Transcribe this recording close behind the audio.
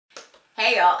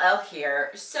Hey y'all, Elle here.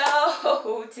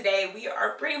 So today we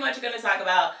are pretty much going to talk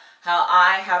about how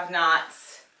I have not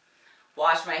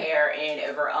washed my hair in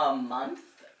over a month.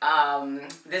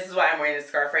 This is why I'm wearing this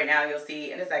scarf right now. You'll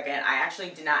see in a second. I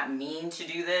actually did not mean to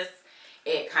do this.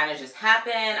 It kind of just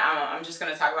happened. I'm just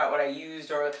going to talk about what I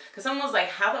used, or because someone was like,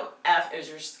 how the F is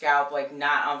your scalp like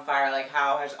not on fire? Like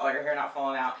how has all your hair not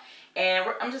fallen out? And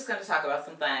I'm just going to talk about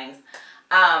some things.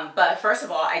 But first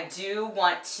of all, I do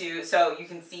want to, so you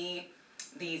can see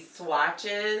these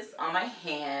swatches on my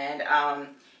hand,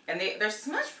 and they're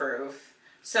smudge proof.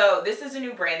 So this is a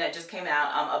new brand that just came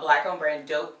out, a black owned brand,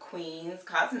 Dope Queens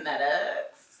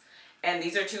Cosmetics. And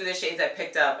these are two of the shades I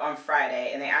picked up on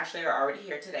Friday, and they actually are already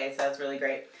here today, so that's really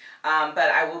great. But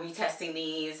I will be testing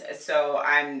these, so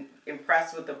I'm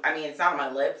impressed with I mean, it's not on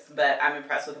my lips, but I'm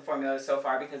impressed with the formula so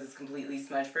far because it's completely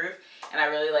smudge proof, and I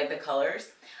really like the colors.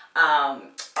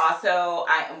 Also,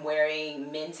 I am wearing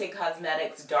Minted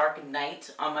Cosmetics Dark Night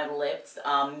on my lips,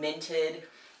 minted.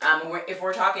 If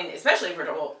we're talking, especially if we're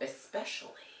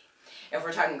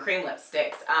talking cream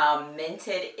lipsticks,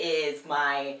 Minted is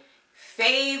my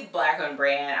fave black owned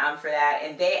brand for that,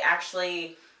 and they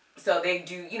actually, so they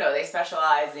do, you know, they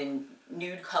specialize in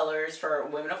nude colors for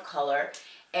women of color,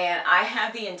 and I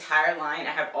have the entire line.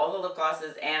 I have all the lip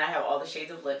glosses and I have all the shades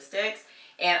of lipsticks.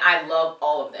 And I love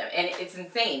all of them. And it's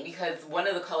insane because one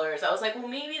of the colors, I was like, well,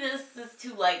 maybe this is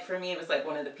too light for me. It was like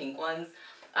one of the pink ones.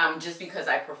 Just because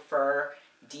I prefer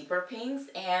deeper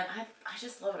pinks. And I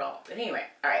just love it all. But anyway,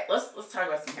 all right, let's talk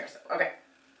about some hair stuff. Okay.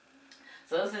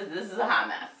 So this is a hot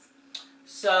mess.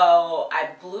 So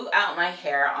I blew out my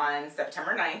hair on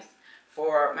September 9th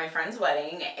for my friend's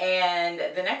wedding. And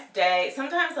the next day,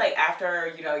 sometimes like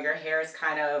after, you know, your hair is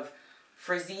kind of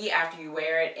frizzy after you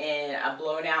wear it in a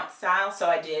blown out style, so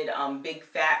I did big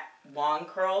fat wand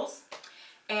curls,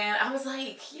 and I was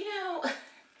like, you know,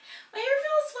 my hair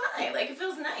feels fine, like it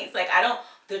feels nice. Like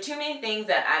the two main things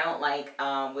that I don't like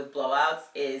with blowouts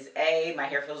is my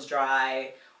hair feels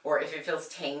dry, or if it feels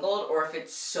tangled, or if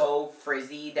it's so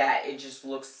frizzy that it just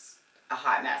looks a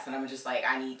hot mess, and I'm just like,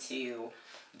 I need to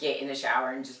get in the shower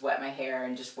and just wet my hair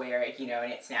and just wear it, you know, in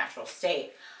its natural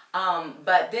state.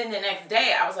 But then the next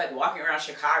day I was like walking around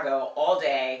Chicago all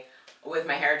day with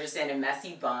my hair just in a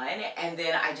messy bun, and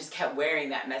then I just kept wearing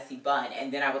that messy bun,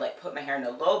 and then I would like put my hair in a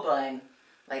low bun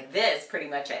like this pretty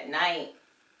much at night.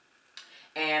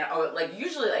 And like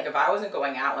usually, like if I wasn't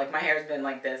going out, like my hair's been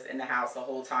like this in the house the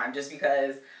whole time just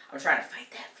because I'm trying to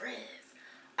fight that frizz.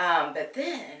 But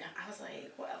then I was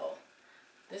like, well,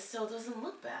 this still doesn't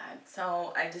look bad,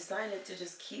 so I decided to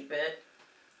just keep it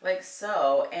like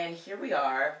so, and here we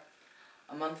are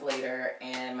a month later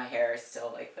and my hair is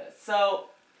still like this. So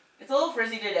it's a little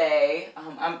frizzy today.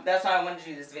 That's why I wanted to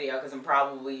do this video, because I'm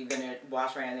probably going to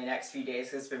wash my hair in the next few days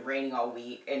because it's been raining all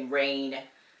week, and rain,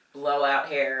 blown out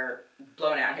hair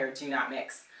do not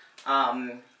mix.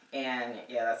 And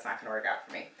yeah, that's not going to work out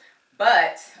for me.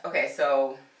 But okay,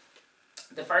 so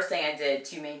the first thing I did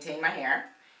to maintain my hair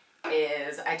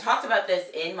is, I talked about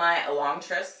this in my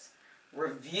Elongtress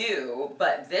review,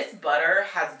 but this butter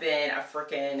has been a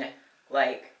freaking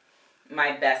like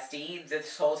my bestie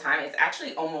this whole time. It's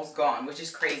actually almost gone, which is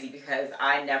crazy because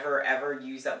I never ever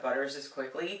use up butters this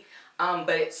quickly.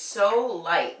 But it's so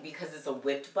light because it's a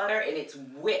whipped butter, and it's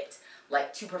whipped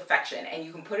like to perfection, and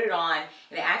you can put it on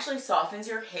and it actually softens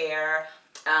your hair.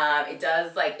 It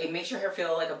does, like, it makes your hair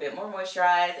feel like a bit more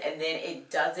moisturized, and then it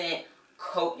doesn't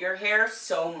coat your hair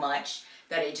so much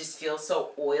that it just feels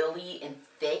so oily and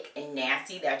thick and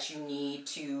nasty that you need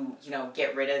to, you know,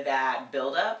 get rid of that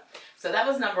buildup. So that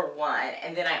was number one.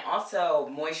 And then I also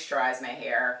moisturize my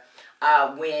hair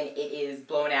when it is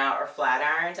blown out or flat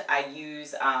ironed. I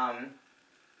use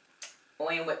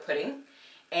Oyin whipped pudding.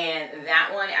 And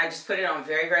that one, I just put it on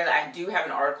very, very light. I do have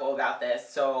an article about this,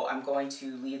 so I'm going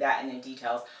to leave that in the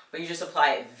details. But you just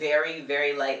apply it very,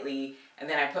 very lightly, and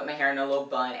then I put my hair in a little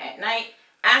bun at night.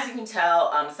 As you can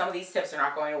tell, some of these tips are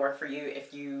not going to work for you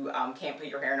if you can't put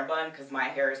your hair in a bun, because my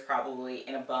hair is probably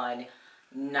in a bun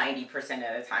 90%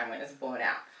 of the time when it's blown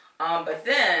out. But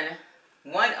then,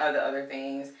 one of the other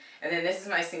things, and then this is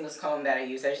my seamless comb that I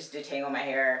use. I just detangle my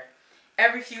hair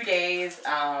every few days.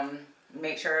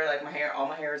 Make sure like all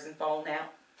my hair isn't falling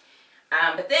out.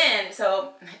 But then,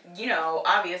 so, you know,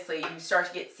 obviously you start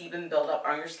to get sebum buildup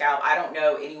on your scalp. I don't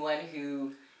know anyone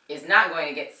who is not going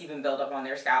to get sebum buildup on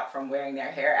their scalp from wearing their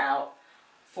hair out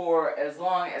for as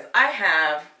long as I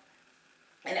have.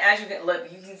 And as you can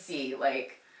look, you can see,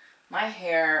 like, my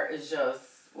hair is just,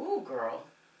 ooh, girl.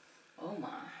 Oh my.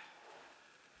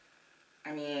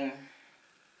 I mean,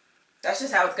 that's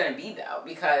just how it's going to be though,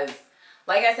 because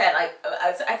like I said, like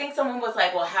I think someone was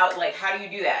like, well, how do you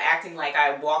do that? Acting like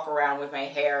I walk around with my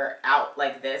hair out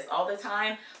like this all the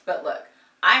time. But look,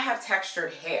 I have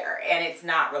textured hair and it's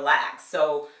not relaxed.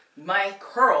 So my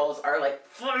curls are like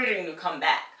fighting to come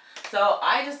back. So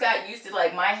I just got used to,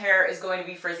 like, my hair is going to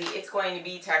be frizzy. It's going to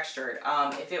be textured.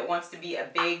 If it wants to be a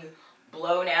big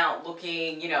blown out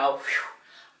looking, you know, whew,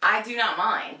 I do not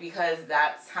mind, because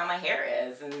that's how my hair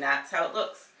is and that's how it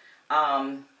looks.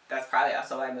 That's probably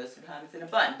also why most of the time it's in a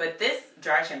bun. But this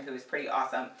dry shampoo is pretty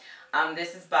awesome.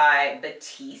 This is by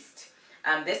Batiste.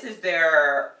 This is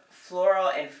their floral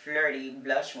and flirty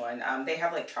blush one. They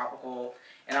have like tropical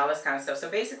and all this kind of stuff. So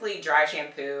basically, dry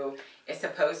shampoo is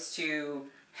supposed to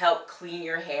help clean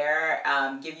your hair,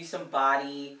 give you some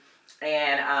body,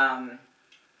 and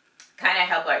kind of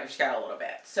help out your scalp a little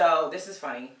bit. So this is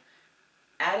funny.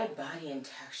 Added body and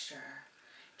texture.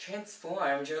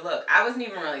 Transformed your look. I wasn't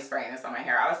even really spraying this on my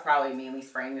hair. I was probably mainly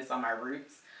spraying this on my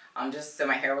roots, just so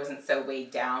my hair wasn't so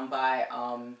weighed down by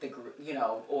the, you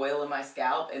know, oil in my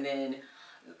scalp. And then,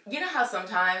 you know how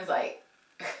sometimes, like,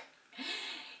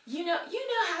 you know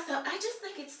how I just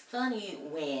think it's funny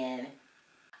when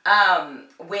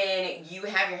you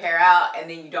have your hair out and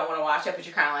then you don't want to wash it, but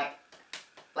you're kind of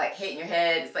like hitting your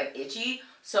head. It's like itchy.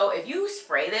 So if you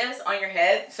spray this on your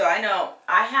head, so I know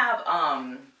I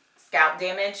have scalp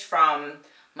damage from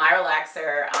my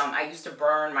relaxer. I used to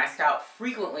burn my scalp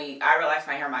frequently. I relax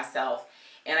my hair myself,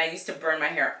 and I used to burn my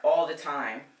hair all the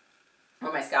time,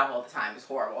 or my scalp all the time. It was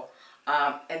horrible.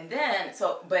 And then,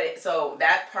 so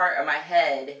that part of my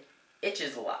head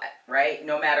itches a lot, right?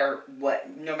 No matter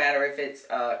what, no matter if it's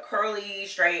curly,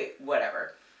 straight,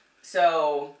 whatever.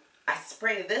 So I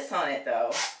sprayed this on it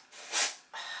though.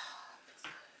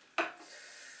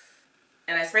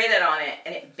 And I sprayed that on it,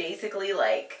 and it basically,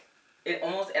 like, it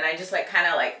almost, and I just like kind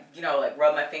of like, you know, like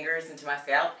rub my fingers into my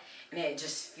scalp, and it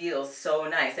just feels so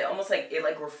nice. It almost like, it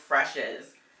like refreshes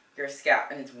your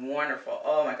scalp, and it's wonderful.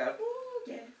 Oh my God.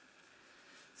 Ooh, yeah.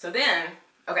 So then,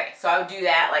 okay, so I would do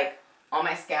that like on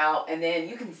my scalp, and then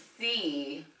you can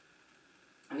see,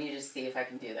 let me just see if I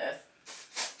can do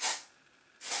this.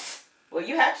 Well,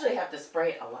 you actually have to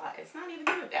spray it a lot. It's not even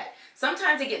doing that.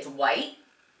 Sometimes it gets white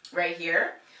right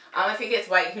here. If it gets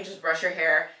white, you can just brush your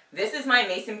hair. This is my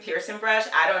Mason Pearson brush.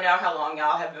 I don't know how long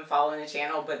y'all have been following the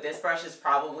channel, but this brush is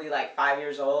probably like 5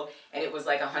 years old, and it was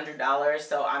like $100,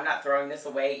 so I'm not throwing this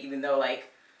away, even though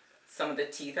like some of the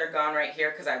teeth are gone right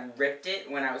here because I ripped it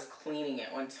when I was cleaning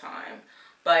it one time.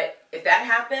 But if that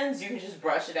happens, you can just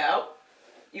brush it out,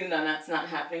 even though that's not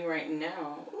happening right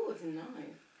now. Ooh, it's nice.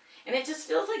 And it just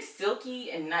feels like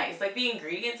silky and nice. Like the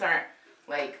ingredients aren't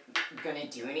like gonna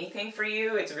do anything for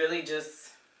you. It's really just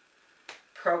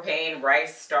propane,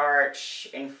 rice starch,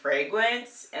 and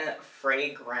fragrance, and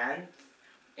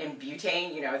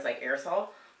butane. You know, it's like aerosol.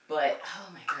 But oh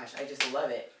my gosh, I just love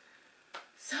it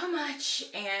so much.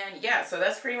 And yeah, so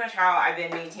that's pretty much how I've been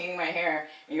maintaining my hair.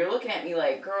 And you're looking at me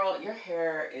like, girl, your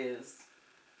hair is,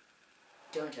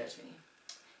 don't judge me.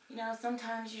 You know,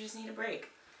 sometimes you just need a break.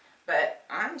 But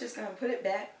I'm just gonna put it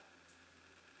back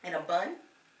in a bun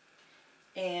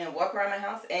and walk around my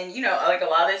house. And you know, like a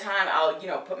lot of the time I'll, you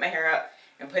know, put my hair up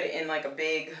and put it in like a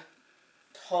big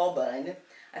tall bun.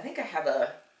 I think I have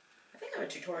a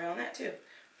tutorial on that too.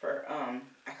 For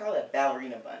I call it a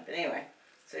ballerina bun. But anyway,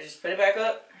 so just put it back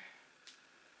up,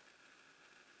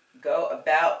 go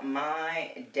about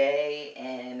my day,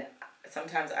 and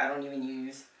sometimes I don't even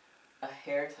use a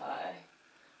hair tie.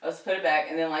 Let's put it back,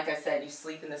 and then like I said, you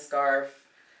sleep in the scarf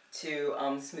to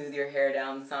smooth your hair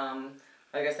down some.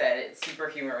 Like I said, it's super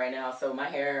humid right now, so my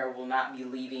hair will not be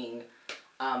leaving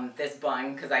this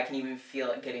bun, because I can even feel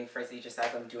it getting frizzy just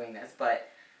as I'm doing this. But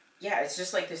yeah, it's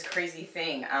just like this crazy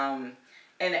thing. And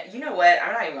you know what?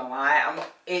 I'm not even gonna lie.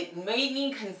 It made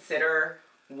me consider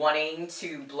wanting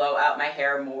to blow out my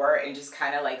hair more and just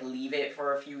kind of like leave it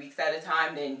for a few weeks at a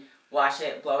time, then wash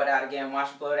it, blow it out again, wash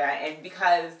it, blow it out. And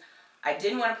because I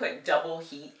didn't want to put double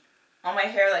heat on my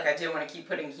hair, like I didn't want to keep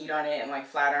putting heat on it and like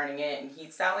flat ironing it and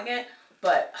heat styling it,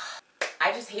 but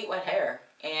I just hate wet hair.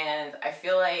 And I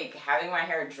feel like having my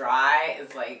hair dry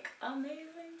is like amazing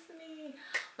to me.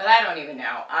 But I don't even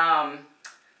know.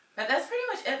 But that's pretty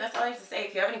much it. That's all I have to say.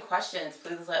 If you have any questions,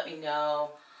 please let me know.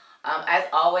 As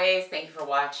always, thank you for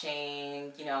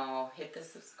watching. You know, hit the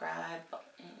subscribe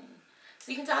button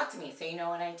so you can talk to me, so you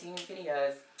know when I do new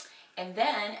videos. And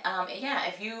then, yeah,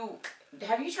 have you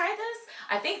tried this?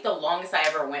 I think the longest I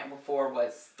ever went before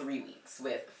was 3 weeks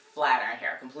with flat iron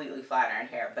hair, completely flat iron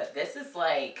hair. But this is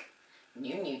like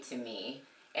new to me.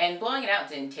 And blowing it out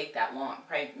didn't take that long.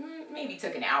 Probably maybe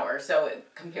took an hour. So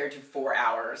compared to 4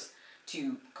 hours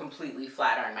to completely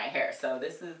flat iron my hair. So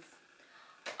this is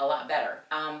a lot better.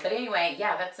 But anyway,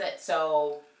 yeah, that's it.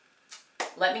 So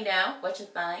let me know what you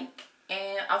think,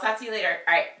 and I'll talk to you later.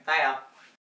 All right, bye y'all.